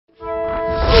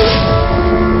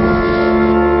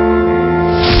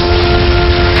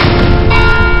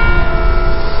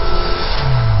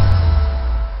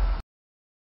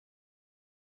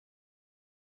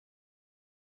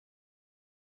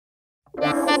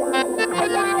I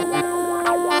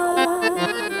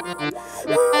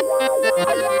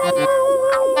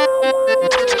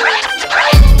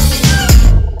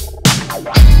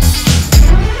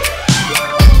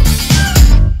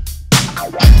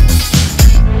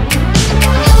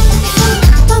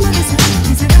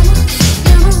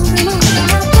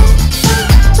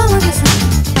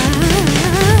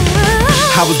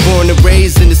was born and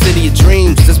raised in the city of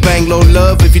dreams. That's Bangalore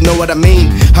love, if you know what I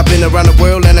mean. I've been around the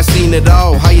world and I've seen it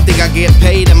all. How you think I get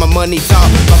paid and my money talk?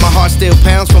 But my heart still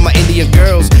pounds for my Indian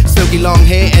girls. Silky long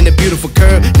hair and a beautiful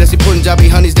curve. Desi Punjabi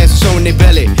honeys dancing showing their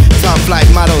belly. Top flight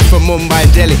models from Mumbai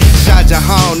and Delhi. Shah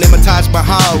Jahan, Nima Taj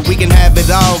Mahal. We can have it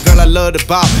all, girl, I love the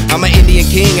ball. I'm an Indian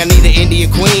king, I need an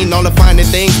Indian queen. All the finer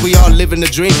things, we all live in a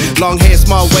dream. Long hair,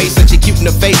 small waist, such a cute in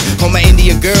the face. All my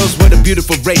Indian girls, what a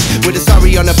beautiful race. With a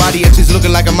sari on her body and she's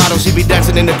looking like a model. She be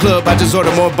dancing in the club, I just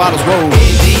order more bottles. Whoa.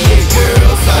 Indian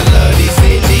girls, I love these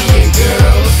Indian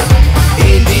girls.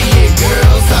 Indian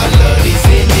girls, I love these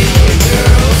Indian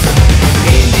girls.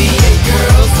 Indian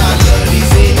girls, I love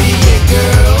these Indian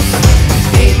girls.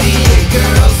 Indian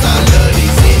girls, I love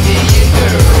these Indian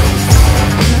girls.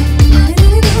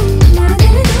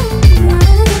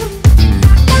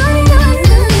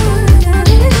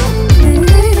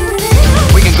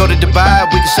 Go to Dubai,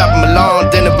 we can shop in Milan.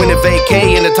 Then a winter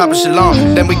vacay in the top of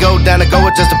Shillong. Then we go down to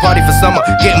Goa just to party for summer.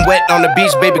 Getting wet on the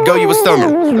beach, baby girl, you a stunner.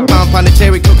 Pound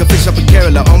Pondicherry, cook a fish up in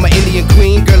Kerala. On my Indian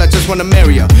queen, girl, I just wanna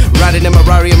marry her. Riding in my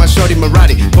Rari and my shorty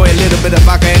Marathi. Boy, a little bit of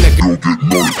vodka and a girl get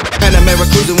money. And I'm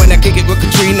cruising when I kick it with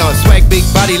Katrina. Swag big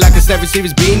body like a 7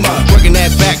 Series Beamer. Working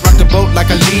that back, rock the boat like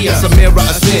a Leah. Samira,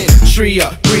 Asin,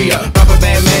 Shriya, Priya. Rubber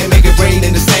band man, make it rain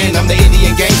in the sand. I'm the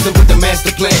Indian gangster with the master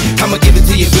plan. I'ma give it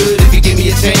to you good if you give me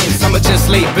a chance. I'ma just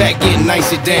lay back, get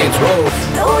nice and dance. Roll.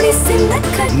 Doly se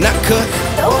Nakka.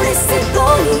 Doly se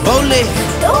Doly. Bole.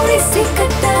 Doly se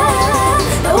kata.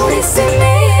 Doly se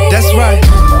me. That's right.